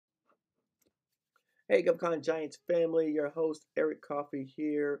Hey, GovCon Giants family, your host Eric Coffee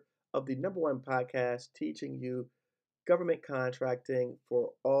here of the number one podcast teaching you government contracting for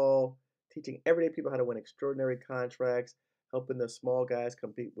all, teaching everyday people how to win extraordinary contracts, helping the small guys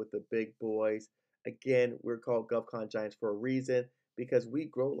compete with the big boys. Again, we're called GovCon Giants for a reason because we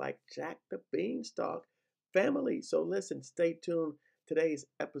grow like Jack the Beanstalk family. So listen, stay tuned. Today's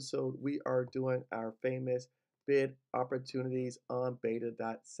episode, we are doing our famous bid opportunities on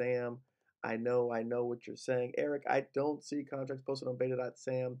beta.sam. I know what you're saying. Eric, I don't see contracts posted on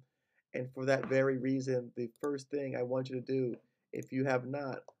beta.sam. And for that very reason, the first thing I want you to do, if you have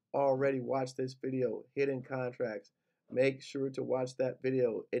not already watched this video, Hidden Contracts, make sure to watch that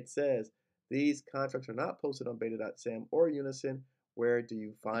video. It says these contracts are not posted on beta.sam or Unison. Where do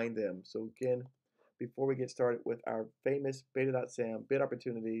you find them? So again, before we get started with our famous beta.sam bid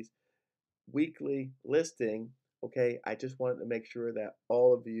opportunities weekly listing, okay, I just wanted to make sure that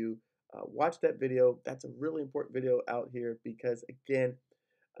all of you watch that video. That's a really important video out here because, again,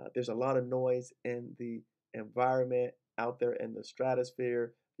 there's a lot of noise in the environment out there in the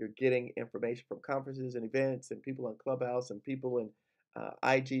stratosphere. You're getting information from conferences and events and people on Clubhouse and people in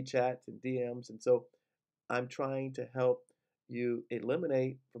IG chats and DMs. And so I'm trying to help you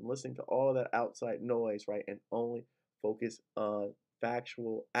eliminate from listening to all of that outside noise, right? And only focus on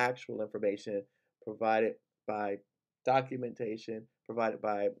factual, actual information provided by documentation, provided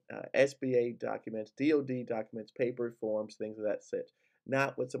by SBA documents, DOD documents, papers, forms, things of that such.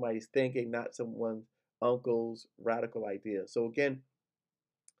 Not what somebody's thinking, not someone's uncle's radical idea. So again,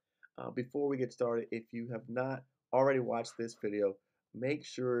 before we get started, if you have not already watched this video, make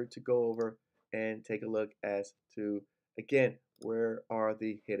sure to go over and take a look as to, again, where are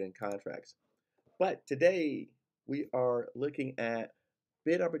the hidden contracts. But today we are looking at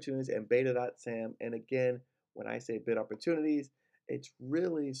bid opportunities and beta.sam. And again, when I say bid opportunities, it's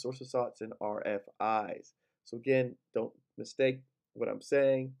really source of thoughts and RFIs. So again, don't mistake what I'm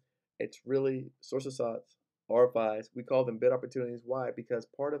saying. It's really source of thoughts, RFIs. We call them bid opportunities. Why? Because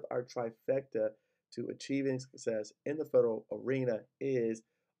part of our trifecta to achieving success in the federal arena is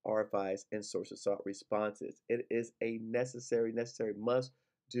RFIs and source of thought responses. It is a necessary must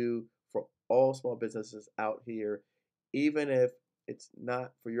do for all small businesses out here, even if it's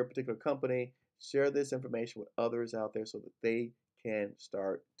not for your particular company. Share this information with others out there so that they can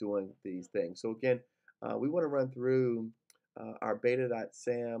start doing these things. So again, we want to run through our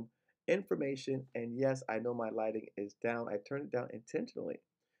beta.sam information. And yes, I know my lighting is down. I turned it down intentionally.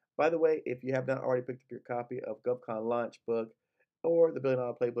 By the way, if you have not already picked up your copy of GovCon Launch Book or the $1 Billion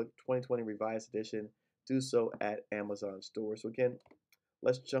Playbook 2020 Revised Edition, do so at Amazon Store. So again,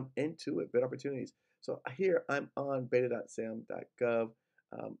 let's jump into it. Bid opportunities. So here I'm on beta.sam.gov.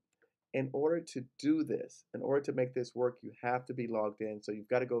 Um, in order to do this, in order to make this work, you have to be logged in. So you've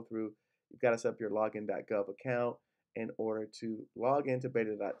got to go through, you've got to set up your login.gov account in order to log into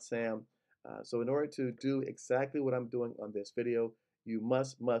beta.sam. So in order to do exactly what I'm doing on this video, you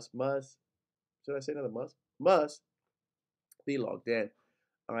must, should I say another must? Must be logged in.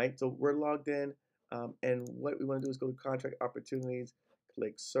 All right, so we're logged in. And what we want to do is go to contract opportunities,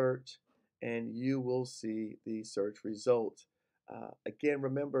 click search, and you will see the search results. Again,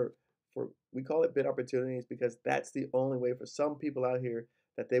 remember, we call it bid opportunities because that's the only way for some people out here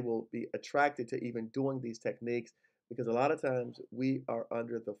that they will be attracted to even doing these techniques, because a lot of times we are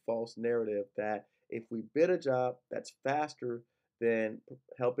under the false narrative that if we bid a job, that's faster than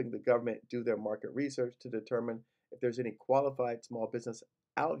helping the government do their market research to determine if there's any qualified small business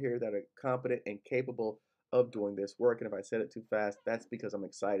out here that are competent and capable of doing this work. And if I said it too fast, that's because I'm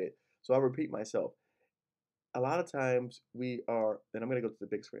excited. So I'll repeat myself. A lot of times we are, and I'm going to go to the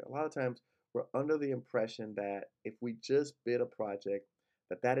big screen. A lot of times we're under the impression that if we just bid a project,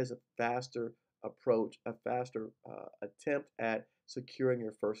 that is a faster approach, a faster attempt at securing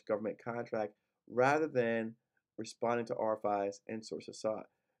your first government contract rather than responding to RFIs and source of thought.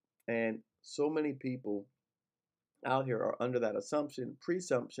 And so many people out here are under that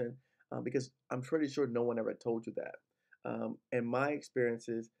presumption, because I'm pretty sure no one ever told you that. And my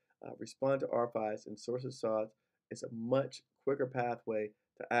experiences, respond to RFIs and sources sought is a much quicker pathway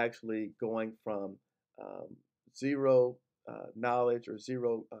to actually going from zero knowledge or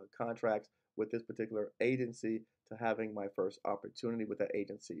zero contracts with this particular agency to having my first opportunity with that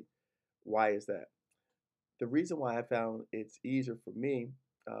agency. Why is that? The reason why I found it's easier for me,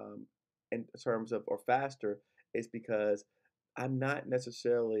 in terms of, or faster, is because I'm not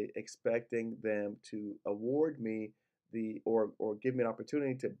necessarily expecting them to award me or give me an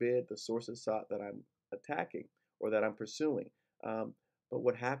opportunity to bid the sources sought that I'm attacking or that I'm pursuing. But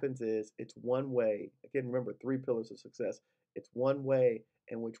what happens is it's one way. Again, remember, three pillars of success. It's one way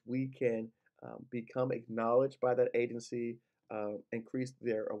in which we can become acknowledged by that agency, increase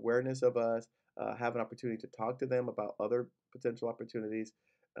their awareness of us, have an opportunity to talk to them about other potential opportunities,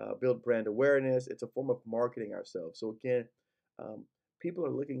 build brand awareness. It's a form of marketing ourselves. So again, um, people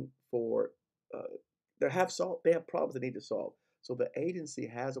are looking for uh, they have problems they need to solve. So the agency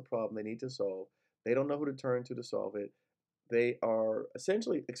has a problem they need to solve. They don't know who to turn to solve it. They are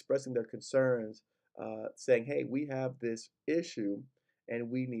essentially expressing their concerns, saying, "Hey, we have this issue and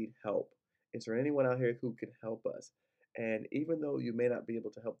we need help. Is there anyone out here who can help us?" And even though you may not be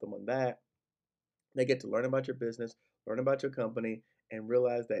able to help them on that, they get to learn about your business, learn about your company, and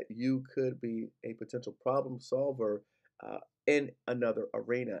realize that you could be a potential problem solver uh, in another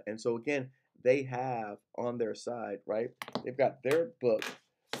arena. And so, again, they have on their side, right? They've got their book,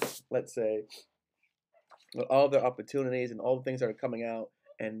 let's say, with all their opportunities and all the things that are coming out.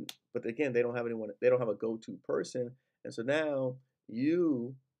 And but again, they don't have a go-to person. And so now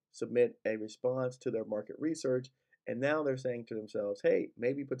you submit a response to their market research, and now they're saying to themselves, hey,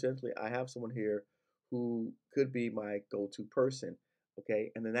 maybe potentially I have someone here who could be my go-to person.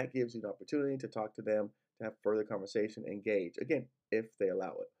 Okay, and then that gives you an opportunity to talk to them, to have further conversation, engage again if they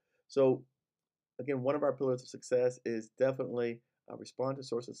allow it. So again, one of our pillars of success is definitely respond to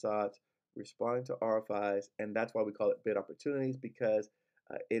source of thoughts, responding to RFIs, and that's why we call it bid opportunities, because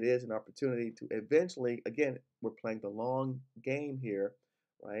it is an opportunity to eventually, again, we're playing the long game here,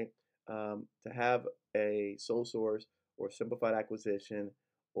 right? To have a sole source or simplified acquisition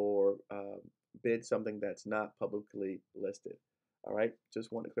or bid something that's not publicly listed. All right,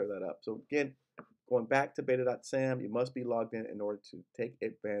 just want to clear that up. So again, going back to beta.sam, you must be logged in order to take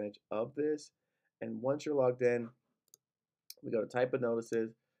advantage of this. And once you're logged in, we go to type of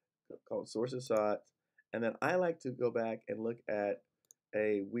notices, called sources sought, and then I like to go back and look at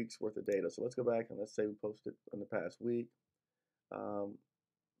a week's worth of data. So let's go back and let's say we posted in the past week. Um,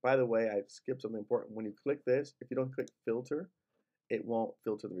 by the way, I skipped something important. When you click this, if you don't click filter, it won't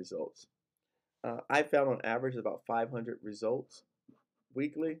filter the results. I found on average about 500 results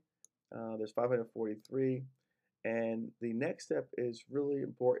weekly. There's 543. And the next step is really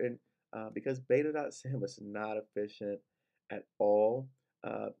important because beta.sam is not efficient at all.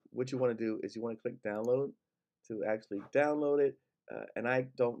 What you want to do is you want to click download to actually download it. And I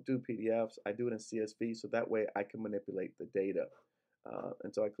don't do PDFs, I do it in CSV so that way I can manipulate the data.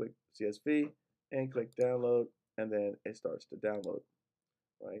 And so I click CSV and click download, and then it starts to download,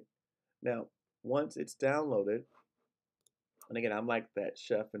 right? Now, once it's downloaded, and again, I'm like that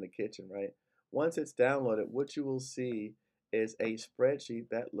chef in the kitchen, right? Once it's downloaded, what you will see is a spreadsheet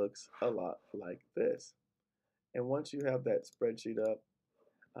that looks a lot like this. And once you have that spreadsheet up,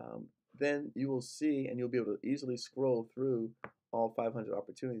 um, then you will see and you'll be able to easily scroll through all 500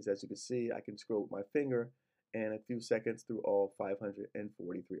 opportunities. As you can see, I can scroll with my finger in a few seconds through all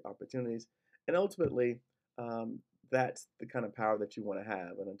 543 opportunities. And ultimately, um, that's the kind of power that you want to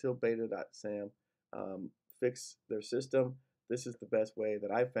have. And until beta.sam fix their system, this is the best way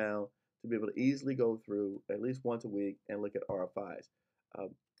that I found to be able to easily go through at least once a week and look at RFIs. Um,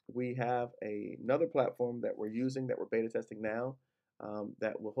 we have another platform that we're using that we're beta testing now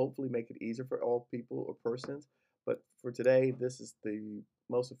that will hopefully make it easier for all people or persons. But for today, this is the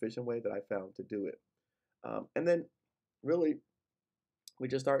most efficient way that I found to do it. And then really, we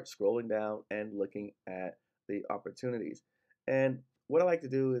just start scrolling down and looking at the opportunities. And what I like to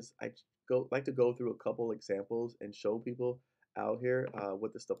do is like to go through a couple examples and show people out here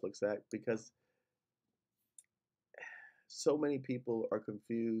what this stuff looks like because so many people are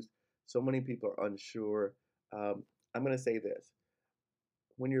confused, so many people are unsure. I'm going to say this.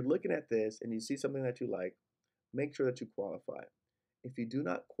 When you're looking at this and you see something that you like, make sure that you qualify. If you do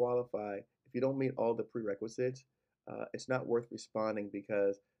not qualify, if you don't meet all the prerequisites, it's not worth responding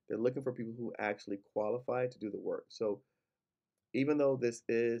because they're looking for people who actually qualify to do the work. So even though this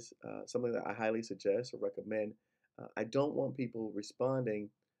is something that I highly suggest or recommend, I don't want people responding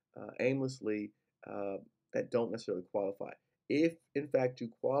aimlessly uh, that don't necessarily qualify. If in fact you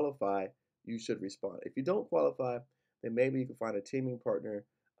qualify, you should respond. If you don't qualify, then maybe you can find a teaming partner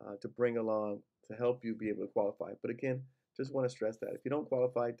to bring along to help you be able to qualify. But again, just want to stress that if you don't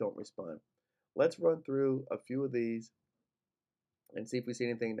qualify, don't respond. Let's run through a few of these and see if we see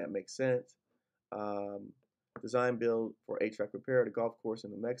anything that makes sense. Um, Design build for HVAC repair at a golf course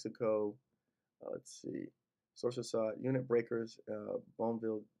in New Mexico. Let's see. Sources sought unit breakers,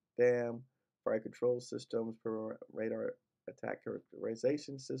 Boneville Dam, fire control systems, radar attack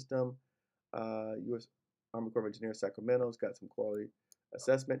characterization system. U.S. Army Corps of Engineers Sacramento's got some quality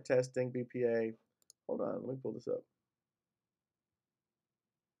assessment testing, BPA. Hold on, let me pull this up.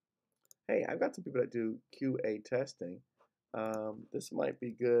 Hey, I've got some people that do QA testing. This might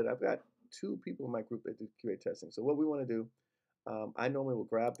be good. I've got 2 people in my group that do QA testing. So what we want to do, I normally will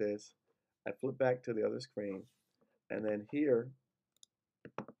grab this, I flip back to the other screen, and then here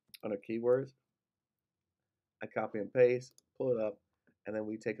under keywords, I copy and paste, pull it up, and then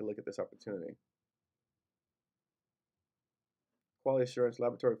we take a look at this opportunity. Quality assurance,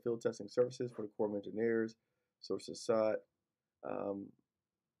 laboratory field testing services for the Corps of Engineers, sources sought. All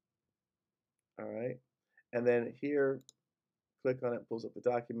right, and then here, click on it, pulls up the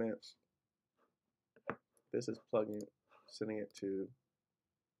document. This is plugging, sending it to.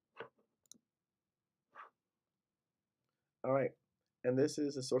 All right, and this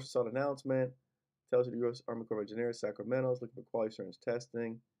is a sources sought announcement. Tells you the U.S. Army Corps of Engineers, Sacramento, is looking for quality assurance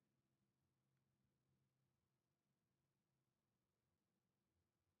testing.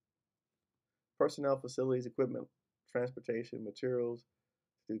 Personnel, facilities, equipment, transportation, materials,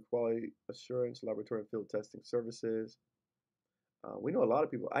 to do quality assurance, laboratory and field testing services. We know a lot of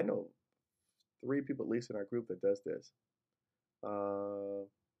people. I know 3 people at least in our group that does this.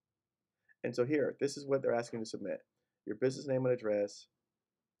 And so here, this is what they're asking you to submit. Your business name and address,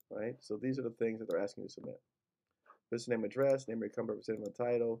 right? So these are the things that they're asking you to submit. Business name, address, name of your company representative and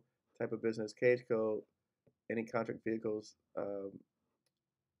title, type of business, cage code, any contract vehicles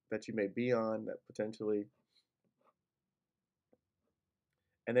that you may be on that potentially.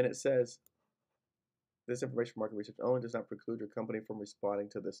 And then it says, this information market research only does not preclude your company from responding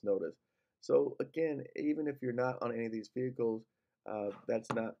to this notice. So again, even if you're not on any of these vehicles, they're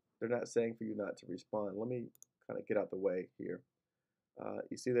not saying for you not to respond. Let me kind of get out the way here.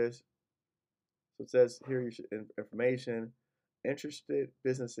 You see this? So it says here you should information. Interested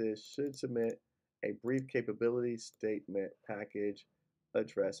businesses should submit a brief capability statement package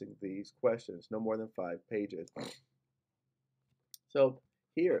addressing these questions, no more than 5 pages. So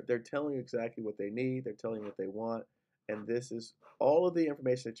here they're telling you exactly what they need, they're telling you what they want, and this is all of the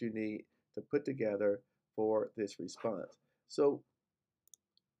information that you need to put together for this response. So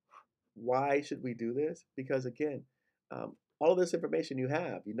why should we do this? Because again, all of this information you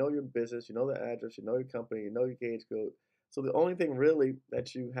have, you know your business, you know the address, you know your company, you know your gauge code. So the only thing really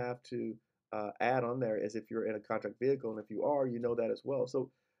that you have to add on there is if you're in a contract vehicle, and if you are, you know that as well. So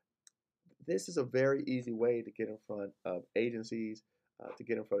this is a very easy way to get in front of agencies, to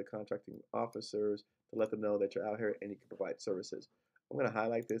get in front of contracting officers, to let them know that you're out here and you can provide services. I'm going to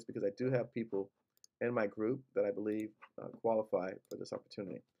highlight this because I do have people in my group that I believe qualify for this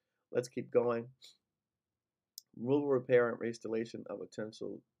opportunity. Let's keep going. Removal, repair, and reinstallation of a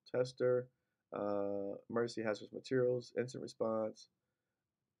tensile tester, emergency hazardous materials, instant response,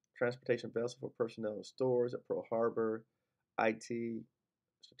 transportation vessel for personnel in stores at Pearl Harbor, IT,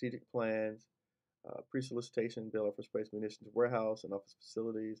 strategic plans, pre-solicitation bill for space munitions warehouse and office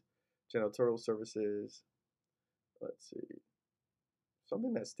facilities, janitorial services. Let's see,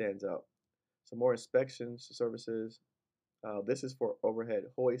 something that stands out. Some more inspections services. This is for overhead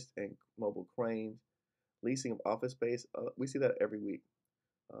hoist and mobile cranes, leasing of office space. We see that every week.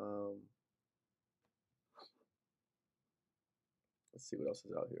 Um, let's see what else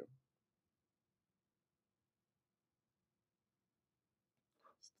is out here.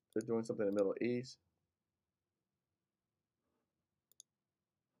 They're doing something in the Middle East.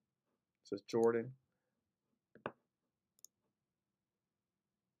 It says Jordan.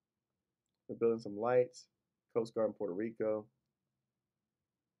 They're building some lights. Coast Guard in Puerto Rico.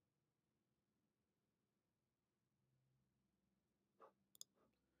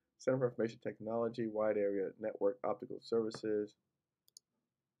 Center for Information Technology, Wide Area Network Optical Services,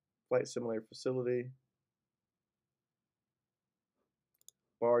 Flight Simulator Facility,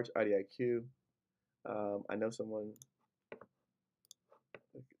 Barge IDIQ. I know someone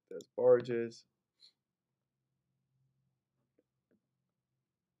that does barges.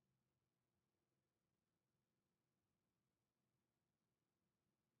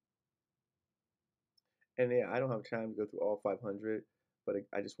 And yeah, I don't have time to go through all 500, but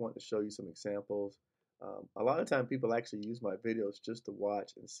I just want to show you some examples. A lot of time people actually use my videos just to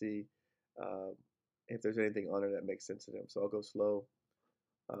watch and see um, if there's anything on there that makes sense to them. So I'll go slow.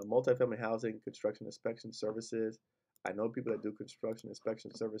 Multifamily housing, construction inspection services. I know people that do construction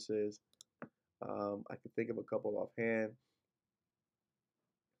inspection services. I can think of a couple offhand.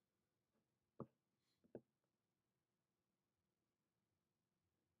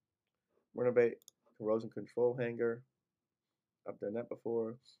 Renovate corrosion control hanger. I've done that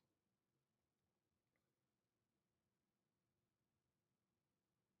before.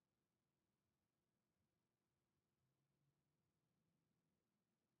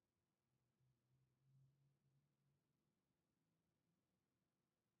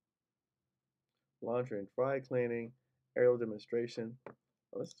 Laundry and dry cleaning, aerial demonstration.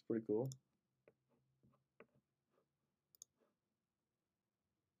 Oh, this is pretty cool.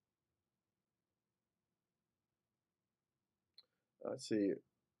 Let's see.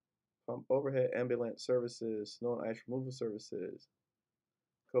 Pump overhead ambulance services, snow and ice removal services,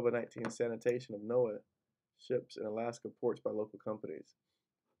 COVID-19 sanitation of NOAA ships in Alaska ports by local companies.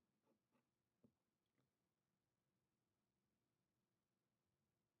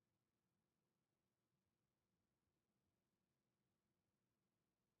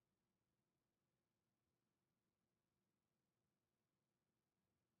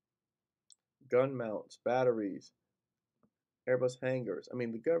 Gun mounts, batteries, Airbus hangars. I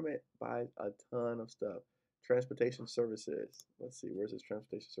mean, the government buys a ton of stuff. Transportation services. Let's see, where's this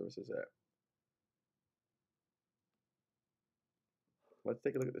transportation services at? Let's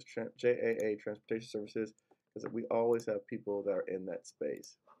take a look at this JAA transportation services because we always have people that are in that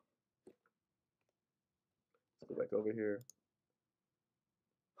space. Let's go back over here.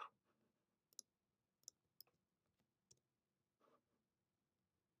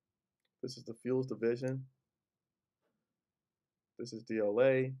 This is the fuels division. This is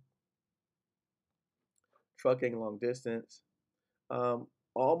DLA, trucking long distance. All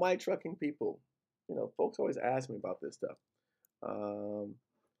my trucking people, folks always ask me about this stuff. Um,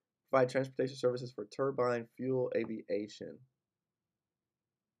 Provide transportation services for turbine fuel aviation.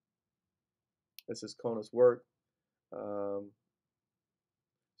 This is Kona's work. Um,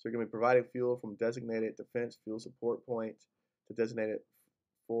 so you're going to be providing fuel from designated defense fuel support points to designated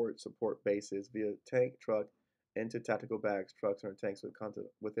forward support bases via tank truck into tactical bags, trucks, or tanks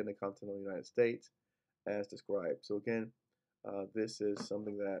within the continental United States as described. So again, this is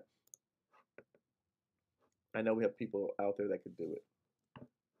something that I know we have people out there that could do it.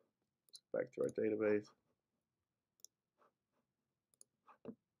 Back to our database.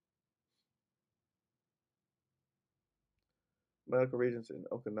 Medical regions in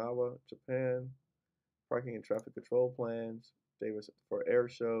Okinawa, Japan, parking and traffic control plans, Davis for Air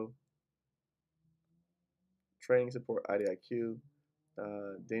Show, training support IDIQ,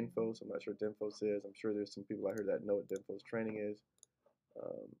 DINFOS. I'm not sure what DINFOS is. I'm sure there's some people out here that know what DINFOS training is.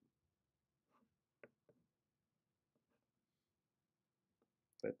 Um,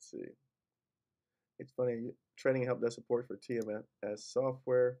 let's see. It's funny, training and help desk support for TMS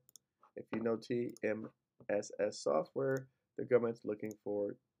software. If you know TMSS software, the government's looking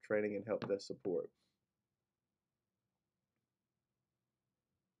for training and help desk support.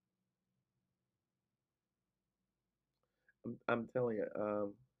 I'm telling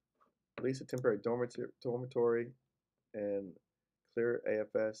you, lease a temporary dormitory and clear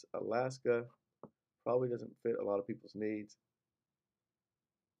AFS Alaska probably doesn't fit a lot of people's needs.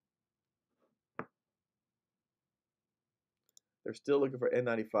 They're still looking for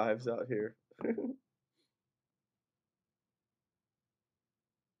N95s out here.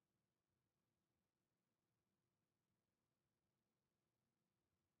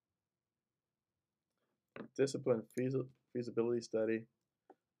 Discipline feasibility study.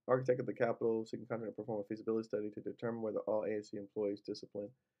 Architect of the Capitol seeking contract to perform a feasibility study to determine whether all ASC employees discipline.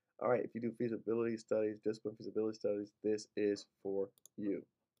 All right, if you do feasibility studies, discipline feasibility studies, this is for you.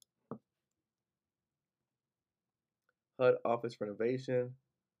 HUD office renovation.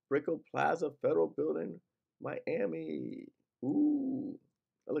 Brickell Plaza Federal Building, Miami. Ooh,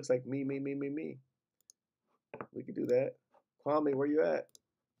 that looks like me. We could do that. Kwame, where you at?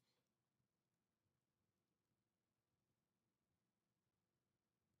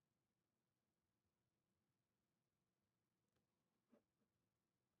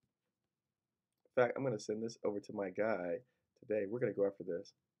 In fact, I'm going to send this over to my guy today. We're going to go after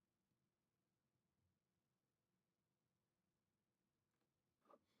this.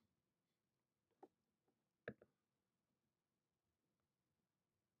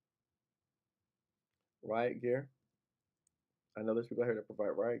 Riot gear. I know there's people out here that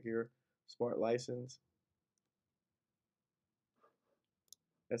provide riot gear, smart license,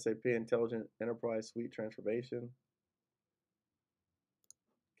 SAP Intelligent Enterprise Suite transformation,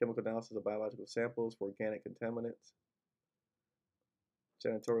 chemical analysis of biological samples for organic contaminants,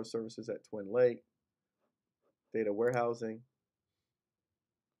 janitorial services at Twin Lake, data warehousing.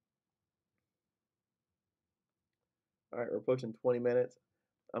 All right, we're approaching 20 minutes.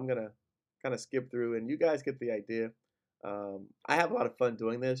 I'm going to kind of skip through, and you guys get the idea. I have a lot of fun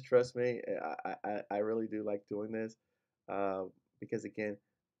doing this. Trust me, I really do like doing this uh, because, again,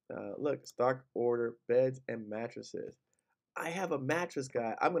 look, stock order beds and mattresses. I have a mattress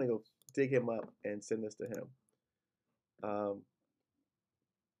guy. I'm going to go dig him up and send this to him. Um,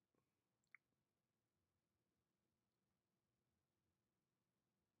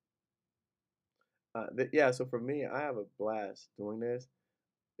 yeah, so for me, I have a blast doing this.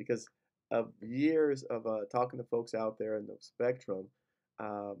 because of years of talking to folks out there in the spectrum,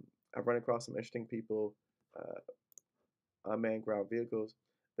 um, I've run across some interesting people, uh, unmanned ground vehicles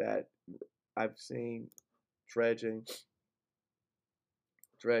that I've seen dredging,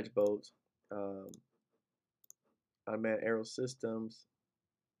 dredge boats, um, unmanned aerial systems.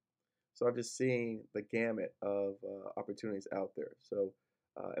 So I've just seen the gamut of opportunities out there. So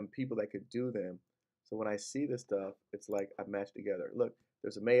and people that could do them. So when I see this stuff, it's like I've matched together. Look,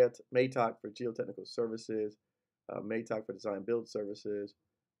 there's a MATOC for geotechnical services, MATOC for design build services,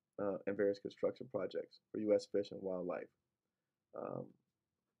 and various construction projects for U.S. fish and wildlife. Um,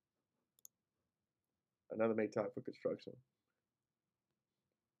 another MATOC for construction.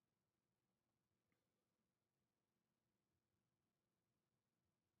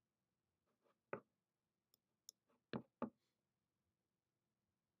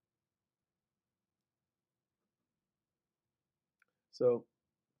 So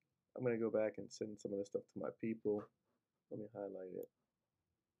I'm going to go back and send some of this stuff to my people. Let me highlight it.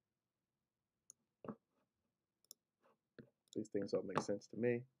 These things all make sense to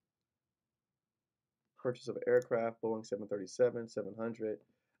me. Purchase of aircraft, Boeing 737, 700.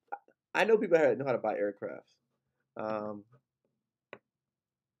 I know people know how to buy aircrafts. Um,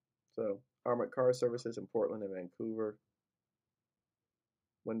 so armored car services in Portland and Vancouver.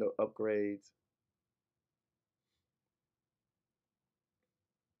 Window upgrades.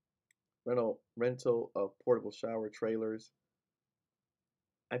 Rental of portable shower trailers.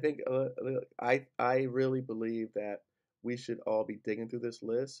 I think I really believe that we should all be digging through this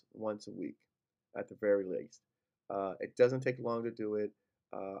list once a week, at the very least. It doesn't take long to do it.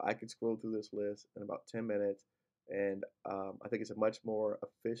 I could scroll through this list in about 10 minutes, and I think it's a much more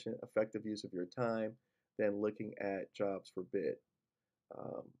efficient, effective use of your time than looking at jobs for bid.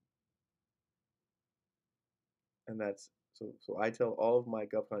 Um, and that's so. So I tell all of my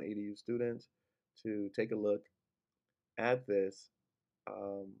GovCon EDU students to take a look at this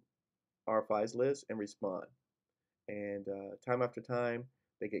um, RFIs list and respond. And time after time,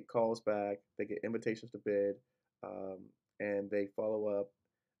 they get calls back, they get invitations to bid, um, and they follow up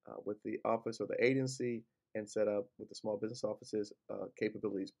with the office or the agency and set up with the small business offices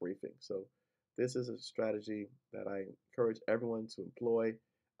capabilities briefing. So this is a strategy that I encourage everyone to employ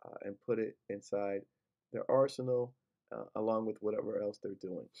and put it inside their arsenal along with whatever else they're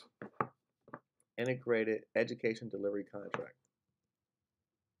doing. Integrated education delivery contract.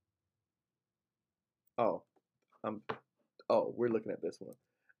 Oh, I'm. Oh, we're looking at this one.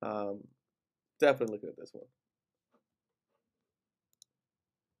 Um, Definitely looking at this one.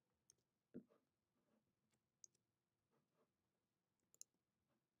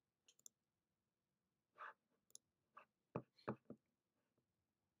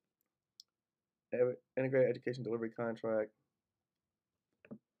 Integrated education delivery contract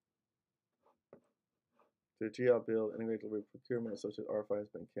to the GL bill. Integrated delivery procurement associate RFI has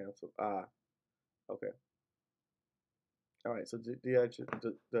been canceled. Ah, okay. All right. So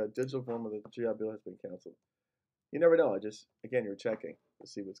the digital form of the GL bill has been canceled. You never know. Just again, you're checking to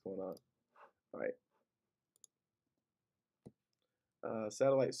see what's going on. All right.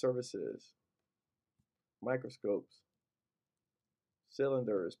 Satellite services, microscopes,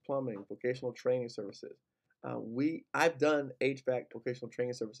 cylinders, plumbing, vocational training services. I've done HVAC vocational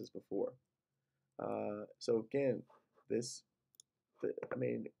training services before. So again, this I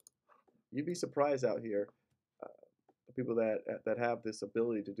mean, you'd be surprised out here, uh, the people that have this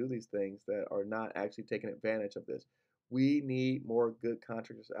ability to do these things that are not actually taking advantage of this. We need more good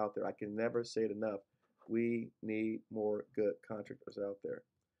contractors out there. I can never say it enough. We need more good contractors out there.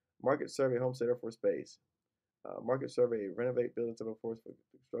 Market survey, Homestead Air Force Base. Market survey, renovate buildings of Air Force for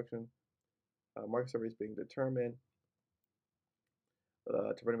construction. Market survey is being determined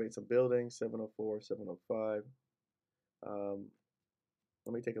to renovate some buildings, 704, 705. Um,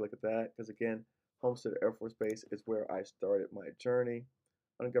 Let me take a look at that because again, Homestead Air Force Base is where I started my journey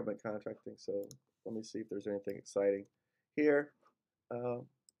on government contracting. So let me see if there's anything exciting here. Um,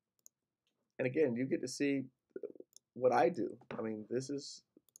 and again, you get to see what I do. I mean, this is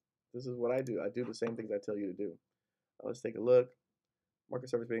what I do. I do the same things I tell you to do. Let's take a look. Market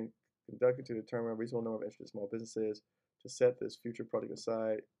survey being conducted to determine a reasonable number of interested small businesses to set this future project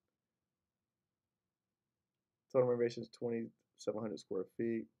aside. Total renovations 2,700 square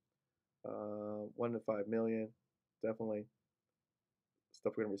feet. 1 to 5 million, definitely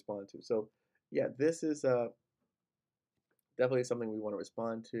stuff we're going to respond to. So yeah, this is definitely something we want to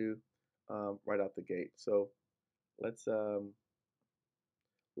respond to right out the gate. So let's um,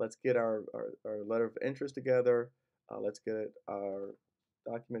 let's get our letter of interest together. Let's get our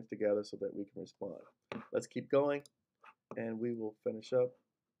documents together so that we can respond. Let's keep going, and we will finish up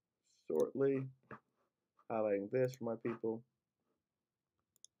shortly. Highlighting this for my people.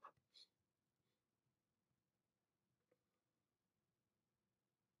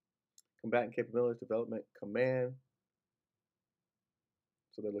 Combatant Capabilities Development Command.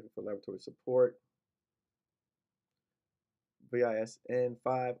 So they're looking for laboratory support. VISN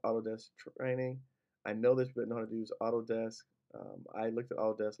 5 Autodesk training. I know this, but know how to use Autodesk. I looked at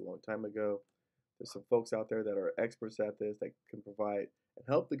Autodesk a long time ago. There's some folks out there that are experts at this that can provide and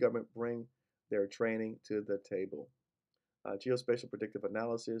help the government bring their training to the table. Geospatial predictive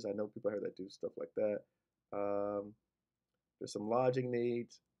analysis. I know people here that do stuff like that. There's some lodging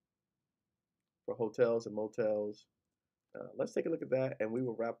needs for hotels and motels. Let's take a look at that, and we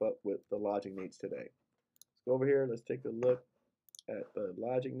will wrap up with the lodging needs today. Let's go over here. Let's take a look at the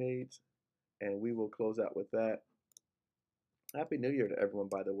lodging needs, and we will close out with that. Happy New Year to everyone,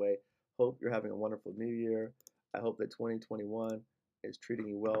 by the way. Hope you're having a wonderful New Year. I hope that 2021 is treating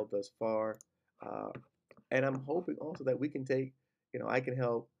you well thus far. And I'm hoping also that we can take, I can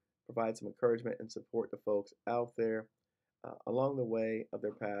help provide some encouragement and support to folks out there along the way of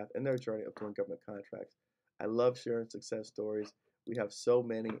their path and their journey of doing government contracts. I love sharing success stories. We have so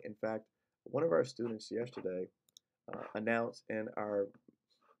many. In fact, one of our students yesterday announced in our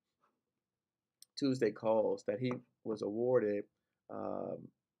Tuesday calls that he was awarded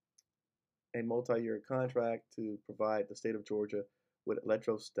a multi-year contract to provide the state of Georgia with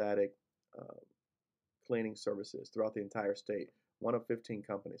electrostatic uh, cleaning services throughout the entire state, one of 15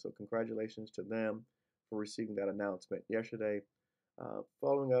 companies. So congratulations to them for receiving that announcement yesterday.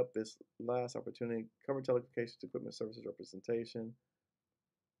 Following up this last opportunity, cover telecommunications equipment services representation.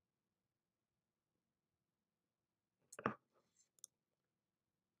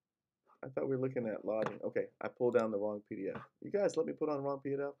 I thought we were looking at lodging. Okay, I pulled down the wrong PDF. You guys let me put on the wrong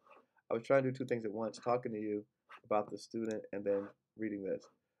PDF. I was trying to do two things at once, talking to you about the student and then reading this.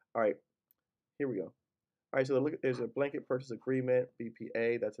 All right, here we go. All right, so look, there's a blanket purchase agreement,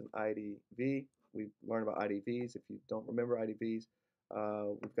 BPA, that's an IDV. We've learned about IDVs. If you don't remember IDVs,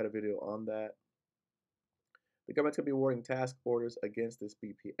 we've got a video on that. The government's going to be awarding task orders against this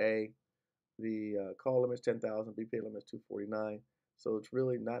BPA. The call limit is 10,000, BPA limit is 249. So it's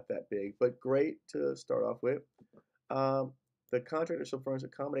really not that big, but great to start off with. The contractor shall furnish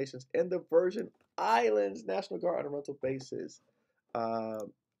accommodations in the Virgin Islands National Guard on a rental basis.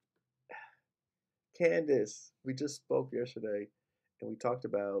 Um, Candace, we just spoke yesterday and we talked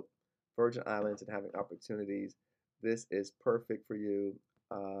about Virgin Islands and having opportunities. This is perfect for you.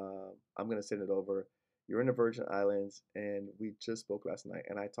 I'm going to send it over. You're in the Virgin Islands, and we just spoke last night,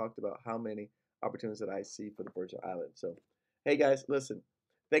 and I talked about how many opportunities that I see for the Virgin Islands. So, hey guys, listen,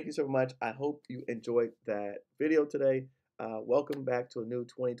 thank you so much. I hope you enjoyed that video today. Welcome back to a new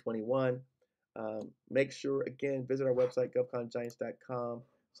 2021. Make sure, again, visit our website, govcongiants.com,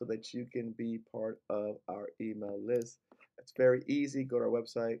 so that you can be part of our email list. It's very easy. Go to our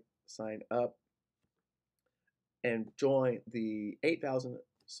website, sign up, and join the 8,000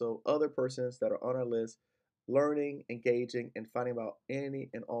 so other persons that are on our list, learning, engaging, and finding out any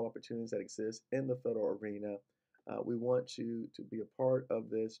and all opportunities that exist in the federal arena. We want you to be a part of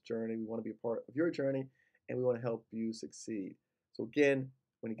this journey. We want to be a part of your journey, and we want to help you succeed. So again,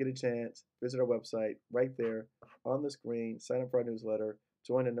 when you get a chance, visit our website right there on the screen, sign up for our newsletter,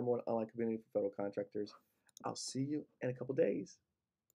 join the #1 online community for federal contractors. I'll see you in a couple days.